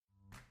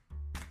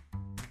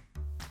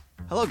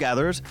Hello,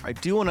 gatherers. I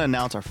do want to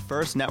announce our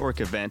first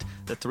network event,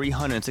 the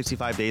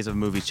 365 Days of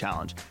Movies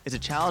Challenge. It's a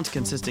challenge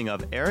consisting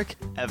of Eric,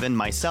 Evan,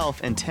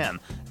 myself, and Tim,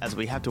 as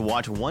we have to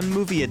watch one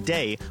movie a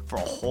day for a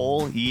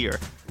whole year.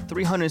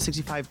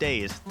 365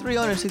 days,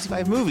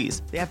 365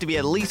 movies. They have to be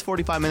at least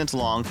 45 minutes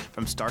long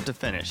from start to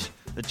finish.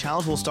 The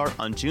challenge will start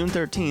on June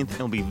 13th and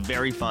will be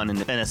very fun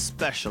and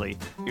especially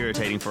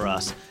irritating for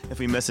us. If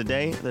we miss a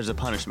day, there's a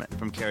punishment.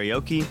 From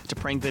karaoke to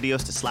prank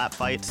videos to slap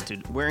fights to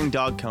wearing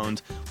dog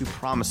cones, we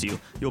promise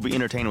you'll be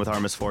entertained with our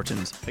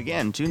misfortunes.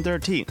 Again, June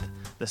 13th,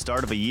 the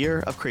start of a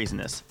year of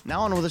craziness.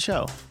 Now on with the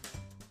show.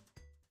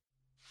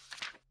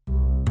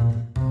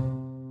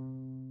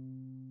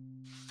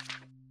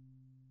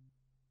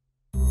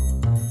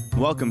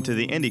 Welcome to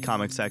the Indie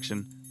Comics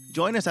section.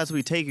 Join us as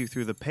we take you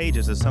through the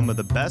pages of some of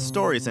the best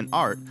stories and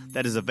art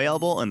that is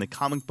available in the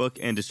comic book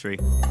industry.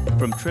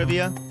 From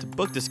trivia to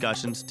book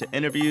discussions to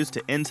interviews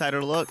to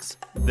insider looks,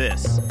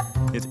 this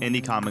is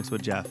Indie Comics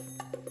with Jeff.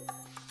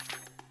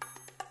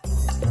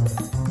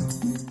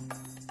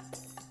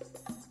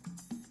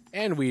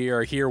 And we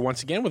are here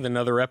once again with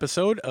another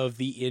episode of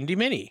the Indie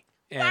Mini.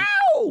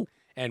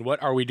 And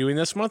what are we doing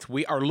this month?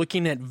 We are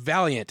looking at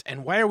Valiant.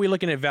 And why are we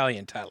looking at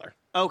Valiant, Tyler?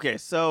 Okay,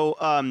 so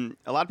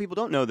a lot of people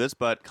don't know this,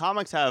 but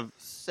comics have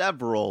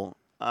several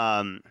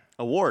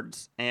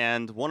awards,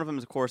 and one of them,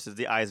 of course, is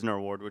the Eisner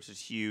Award, which is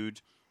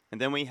huge. And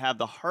then we have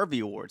the Harvey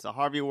Awards. The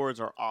Harvey Awards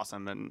are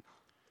awesome and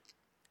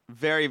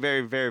very,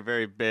 very, very,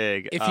 very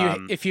big.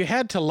 If you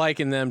had to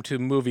liken them to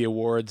movie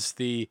awards,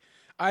 the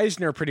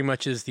Eisner pretty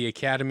much is the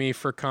Academy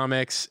for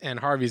comics, and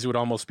Harvey's would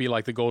almost be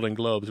like the Golden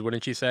Globes,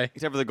 wouldn't you say?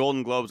 Except for the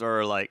Golden Globes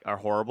are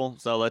horrible.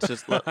 So let's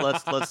just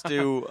let's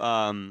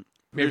do.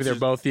 Maybe they're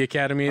both the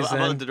Academies. How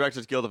then? about the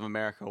Directors Guild of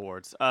America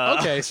Awards?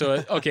 Okay, so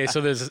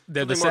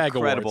they're the SAG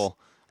credible.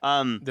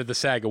 Awards. They're the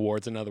SAG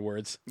Awards, in other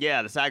words.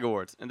 Yeah, the SAG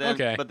Awards, and then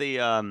okay. But the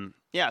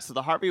so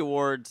the Harvey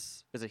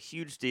Awards is a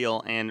huge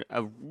deal, and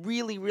a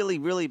really, really,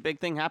 really big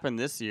thing happened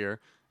this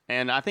year.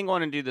 And I think I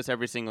want to do this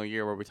every single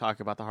year where we talk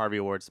about the Harvey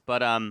Awards.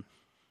 But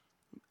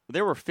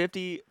there were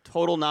 50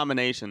 total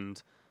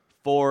nominations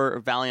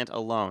for Valiant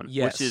alone,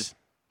 which is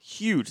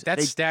huge.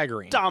 That's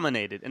staggering.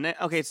 Dominated. And then,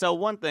 okay, so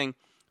one thing.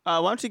 Why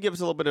don't you give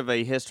us a little bit of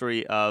a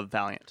history of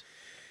Valiant?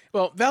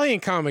 Well,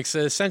 Valiant Comics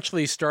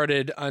essentially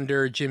started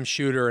under Jim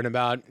Shooter in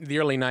about the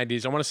early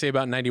 90s. I want to say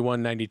about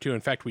 91, 92.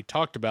 In fact, we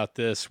talked about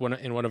this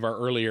in one of our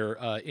earlier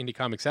Indie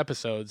Comics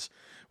episodes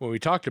when we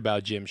talked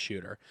about Jim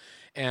Shooter.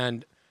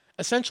 And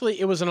essentially,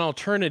 it was an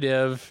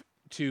alternative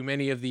to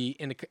many of the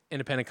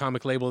independent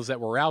comic labels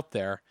that were out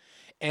there.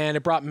 And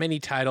it brought many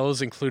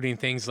titles, including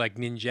things like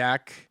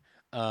Ninjak,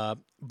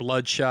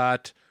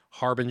 Bloodshot,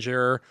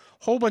 Harbinger,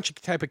 whole bunch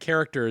of type of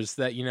characters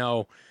that,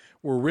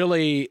 were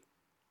really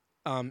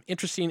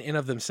interesting in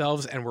of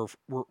themselves and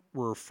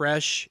were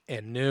fresh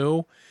and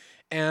new.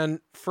 And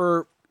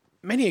for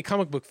many a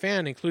comic book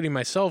fan, including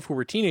myself, who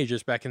were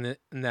teenagers back in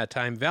that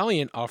time,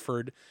 Valiant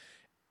offered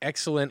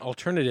excellent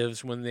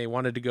alternatives when we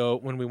wanted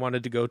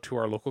to go to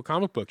our local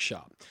comic book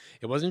shop.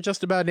 It wasn't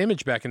just about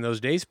Image back in those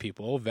days,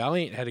 people.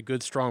 Valiant had a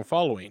good, strong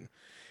following.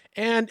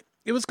 And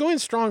it was going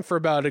strong for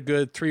about a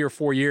good 3 or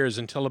 4 years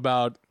until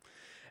about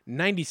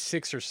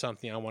 96 or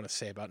something, I want to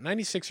say, about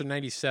 96 or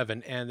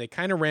 97, and they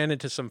kind of ran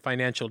into some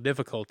financial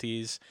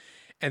difficulties,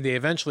 and they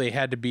eventually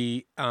had to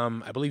be,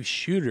 I believe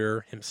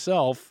Shooter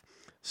himself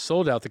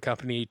sold out the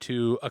company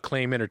to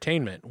Acclaim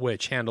Entertainment,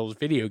 which handles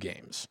video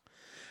games.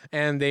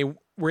 And they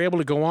were able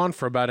to go on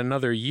for about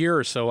another year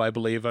or so, I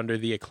believe, under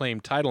the Acclaim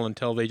title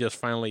until they just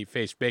finally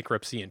faced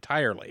bankruptcy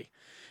entirely.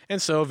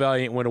 And so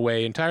Valiant went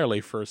away entirely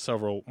for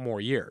several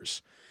more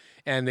years.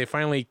 And they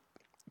finally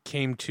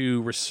came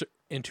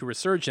into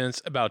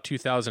resurgence about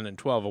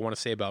 2012. I want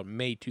to say about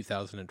May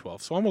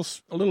 2012. So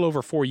almost a little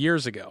over 4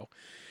 years ago,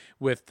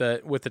 with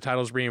the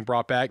titles being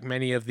brought back.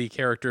 Many of the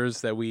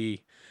characters that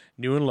we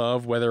knew and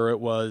loved, whether it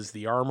was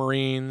the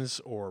Armorines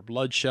or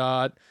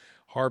Bloodshot,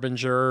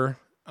 Harbinger,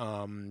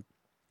 and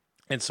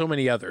so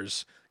many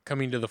others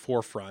coming to the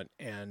forefront.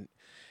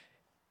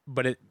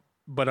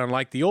 But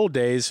unlike the old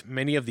days,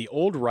 many of the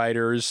old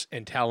writers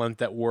and talent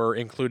that were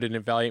included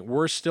in Valiant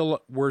were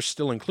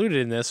still included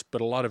in this, but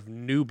a lot of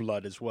new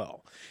blood as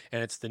well.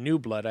 And it's the new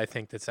blood, I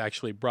think, that's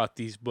actually brought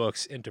these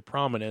books into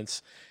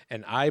prominence,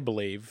 and I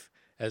believe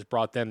has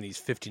brought them these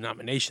 50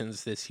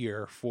 nominations this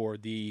year for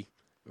the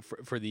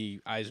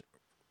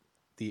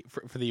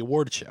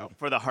award show.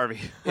 For the Harvey.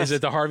 Is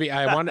it the Harvey?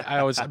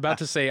 I was about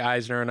to say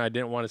Eisner, and I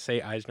didn't want to say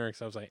Eisner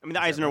because I was like... I mean,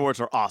 the Eisner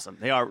Awards are awesome.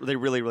 They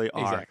really, really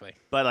are. Exactly.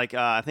 But,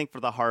 I think for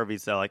the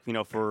Harveys, though,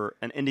 for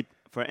an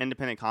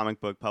independent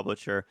comic book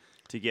publisher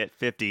to get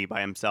 50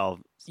 by himself,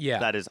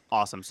 that is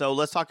awesome. So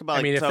let's talk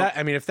about...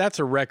 if that's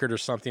a record or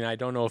something, I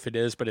don't know if it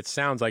is, but it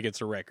sounds like it's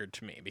a record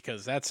to me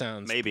because that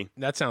sounds... Maybe.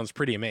 That sounds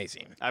pretty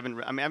amazing. I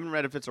haven't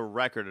read if it's a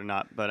record or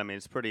not, but,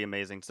 it's pretty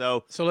amazing.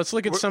 So let's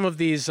look at some of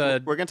these... we're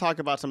going to talk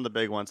about some of the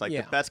big ones, like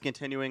the best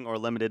continuing or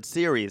limited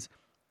series.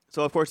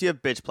 So, of course, you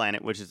have Bitch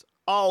Planet, which is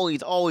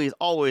always, always,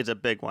 always a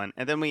big one.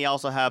 And then we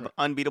also have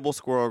Unbeatable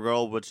Squirrel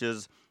Girl, which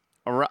is,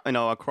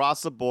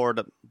 across the board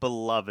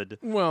beloved.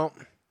 Well,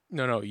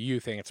 No, you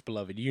think it's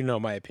beloved. You know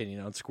my opinion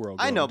on Squirrel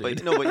Girl. I know,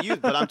 dude.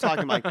 but I'm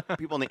talking about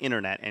people on the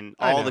internet and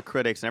I all know. the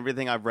critics and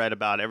everything I've read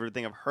about it,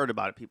 everything I've heard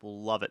about it.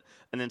 People love it.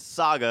 And then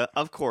Saga,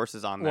 of course,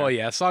 is on there. Well,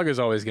 yeah, Saga's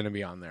always going to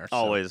be on there. So.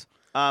 Always.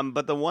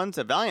 But the ones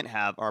that Valiant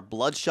have are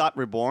Bloodshot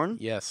Reborn,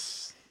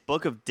 Yes.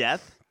 Book of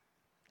Death,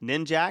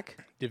 Ninjak,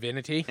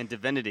 Divinity. and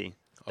Divinity.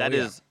 Oh, That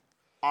yeah. is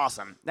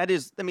awesome. That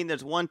is, I mean,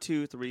 there's 1,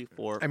 2, 3,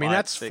 4. I mean, 5,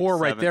 that's 6, 4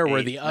 right 7, there, where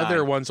 8, the 9.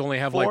 other ones only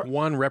have Four- like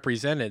 1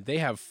 represented. They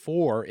have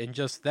 4 in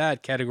just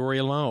that category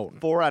alone.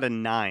 4 out of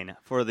 9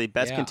 for the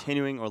best Yeah.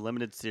 continuing or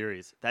limited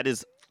series. That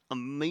is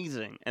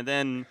amazing. And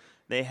then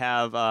they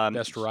have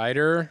Best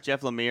writer.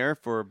 Jeff Lemire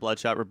for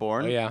Bloodshot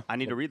Reborn. Oh, yeah. I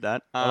need to read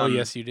that. Oh,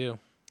 yes, you do.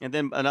 And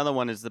then another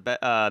one is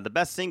the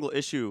best single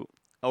issue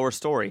or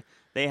story.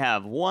 They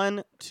have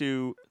 1,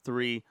 2,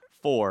 3,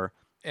 4. out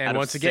And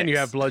of once again, you 6.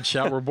 have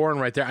Bloodshot Reborn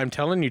right there. I'm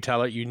telling you,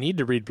 Tyler, you need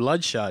to read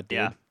Bloodshot, dude.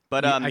 Yeah.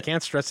 But I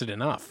can't stress it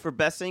enough. for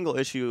best single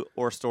issue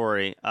or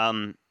story,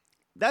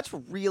 that's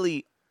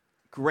really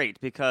great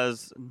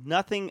because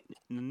nothing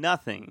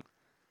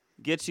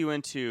gets you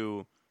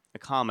into a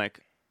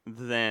comic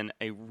than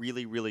a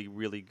really, really,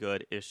 really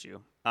good issue.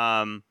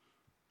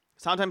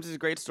 Sometimes it's a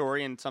great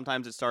story, and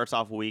sometimes it starts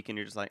off weak, and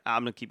you're just like,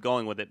 I'm gonna keep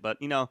going with it. But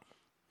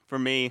for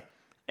me,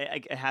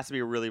 it has to be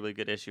a really, really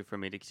good issue for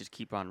me to just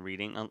keep on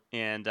reading.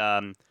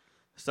 And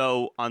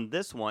so on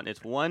this one,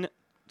 it's one.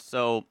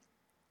 So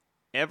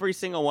every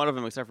single one of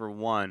them except for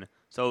one.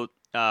 So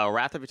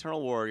Wrath of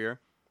Eternal Warrior,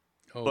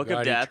 Oh, Book of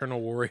God, Death, Eternal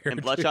Warrior.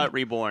 and Bloodshot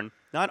Reborn.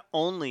 Not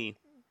only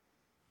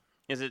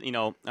is it,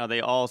 are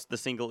they all the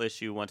single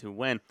issue one to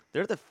win,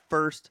 they're the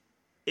first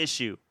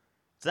issue.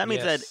 So that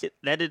means Yes.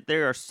 they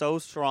are so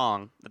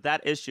strong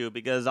that issue,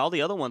 because all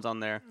the other ones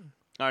on there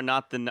are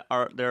not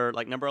they're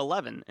like number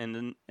 11,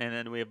 and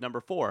then we have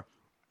number 4.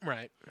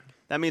 Right.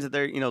 That means that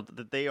they're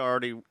that they are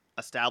already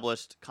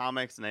established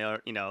comics, and they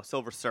are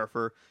Silver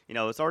Surfer.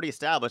 It's already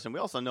established, and we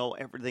also know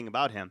everything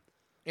about him.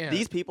 Yeah.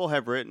 These people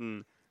have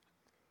written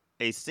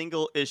a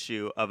single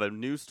issue of a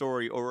new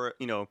story, or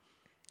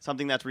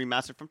something that's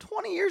remastered from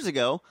 20 years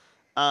ago,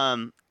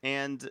 and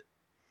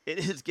it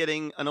is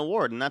getting an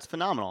award, and that's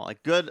phenomenal.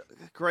 Like,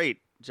 great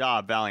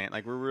job, Valiant.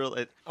 Like,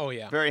 we're Oh,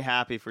 yeah. very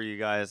happy for you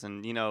guys,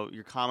 and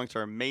your comics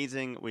are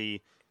amazing.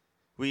 We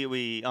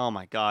oh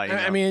my god.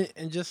 I mean,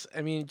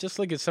 just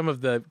look at some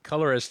of the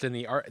colorists and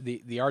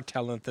the art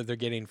talent that they're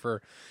getting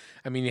for.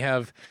 I mean, you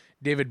have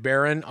David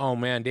Barron. Oh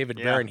man, David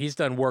Yeah. Barron. He's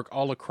done work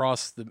all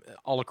across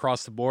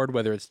the board,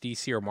 whether it's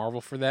DC or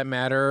Marvel for that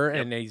matter.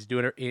 Yep. And he's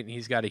doing it. And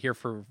he's got it here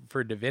for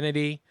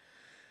Divinity.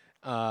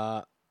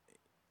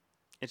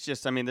 It's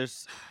just,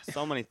 there's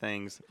so many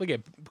things. Look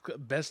at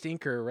Best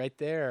Inker right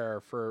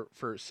there for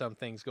some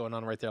things going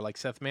on right there, like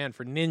Seth Mann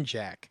for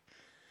Ninjak,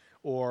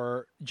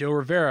 or Joe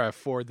Rivera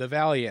for The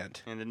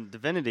Valiant. And then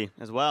Divinity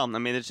as well.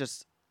 It's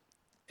just...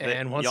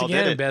 And once y'all did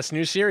again, it. best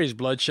new series,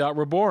 Bloodshot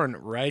Reborn,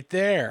 right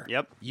there.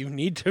 Yep. You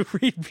need to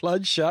read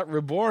Bloodshot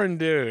Reborn,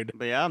 dude.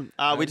 But yeah,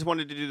 we just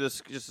wanted to do this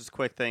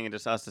quick thing and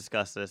just us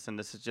discuss this. And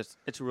this is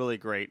it's really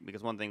great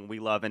because one thing, we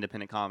love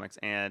independent comics,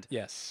 and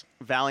Yes.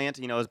 Valiant,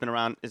 has been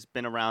around. It's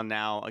been around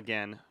now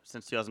again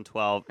since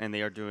 2012, and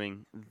they are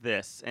doing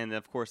this. And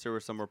of course, there were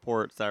some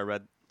reports that I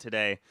read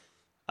today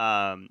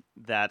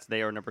that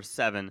they are number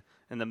 7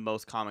 in the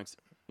most comics,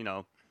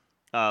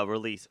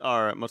 release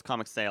or most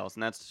comic sales,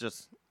 and that's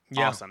just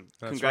awesome.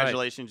 that's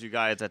Congratulations, you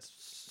guys. That's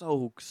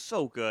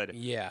so good.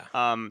 Yeah.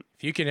 Um,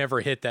 If you can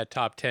ever hit that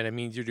top 10, it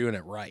means you're doing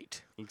it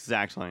right.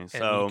 exactly. And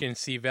So you can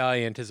see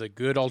Valiant as a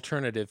good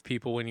alternative,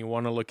 people, when you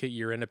want to look at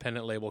your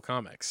independent label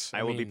comics.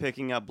 I will be mean,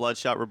 picking up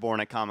Bloodshot Reborn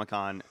at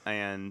Comic-Con,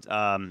 and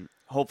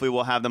hopefully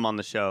we'll have them on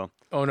the show.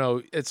 Oh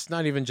no, it's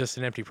not even just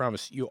an empty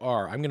promise. You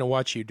are. I'm going to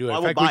watch you do it. I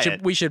In will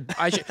fact, buy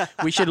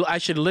it. I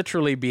should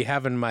literally be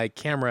having my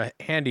camera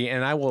handy,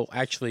 and I will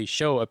actually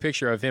show a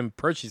picture of him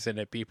purchasing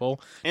it, people,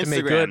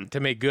 Instagram.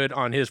 to make good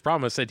on his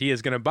promise that he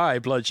is going to buy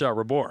Bloodshot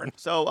Reborn.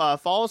 So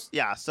falls,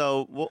 yeah.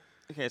 So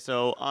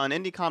so on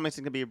Indie Comics,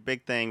 it's gonna be a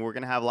big thing. We're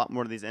gonna have a lot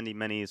more of these indie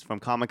minis from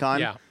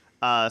Comic-Con.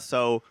 Yeah.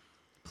 So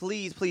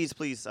please,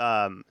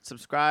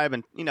 subscribe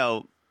and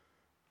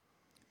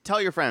tell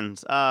your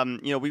friends.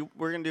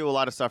 We're gonna do a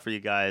lot of stuff for you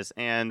guys,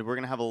 and we're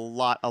gonna have a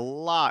lot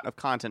of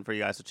content for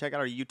you guys. So check out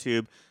our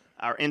YouTube,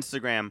 our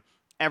Instagram,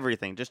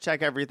 everything. Just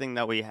check everything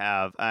that we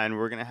have, and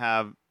we're gonna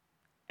have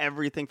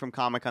everything from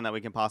Comic-Con that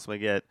we can possibly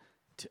get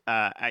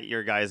at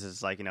your guys'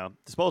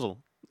 disposal.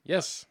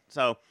 Yes.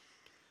 So,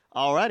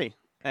 alrighty,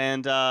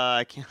 and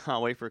I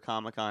cannot wait for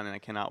Comic-Con, and I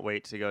cannot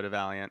wait to go to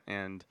Valiant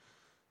and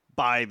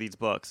buy these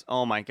books.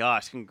 Oh my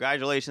gosh!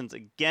 Congratulations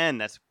again.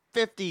 That's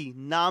 50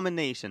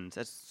 nominations.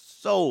 That's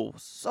so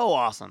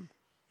awesome.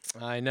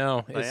 I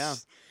know. But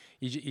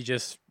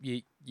It's,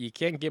 you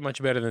can't get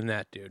much better than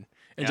that, dude.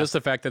 And Yeah. just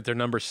the fact that they're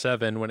number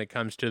 7 when it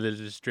comes to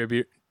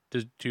the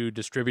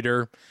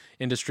distributor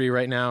industry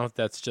right now,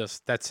 that's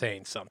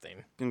saying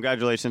something.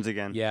 Congratulations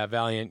again. Yeah,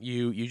 Valiant,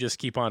 you just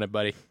keep on it,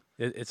 buddy.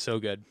 It's so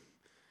good.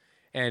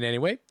 And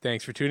anyway,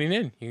 thanks for tuning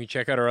in. You can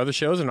check out our other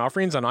shows and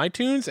offerings on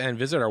iTunes and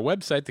visit our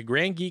website,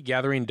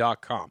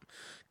 thegrandgeekgathering.com.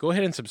 go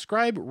ahead and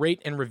subscribe,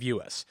 rate, and review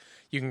us.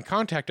 You can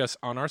contact us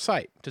on our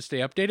site. To stay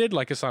updated,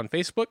 like us on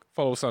Facebook,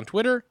 follow us on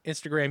Twitter,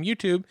 Instagram,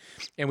 YouTube,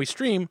 and we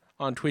stream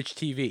on Twitch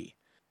TV.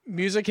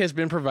 Music has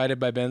been provided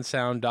by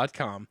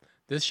bensound.com.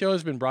 This show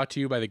has been brought to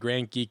you by the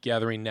Grand Geek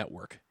Gathering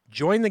Network.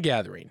 Join the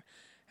gathering.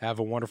 Have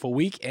a wonderful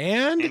week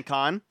and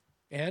con.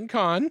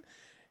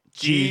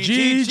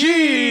 GGG!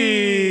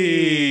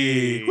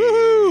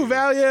 Woohoo!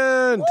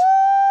 Valiant!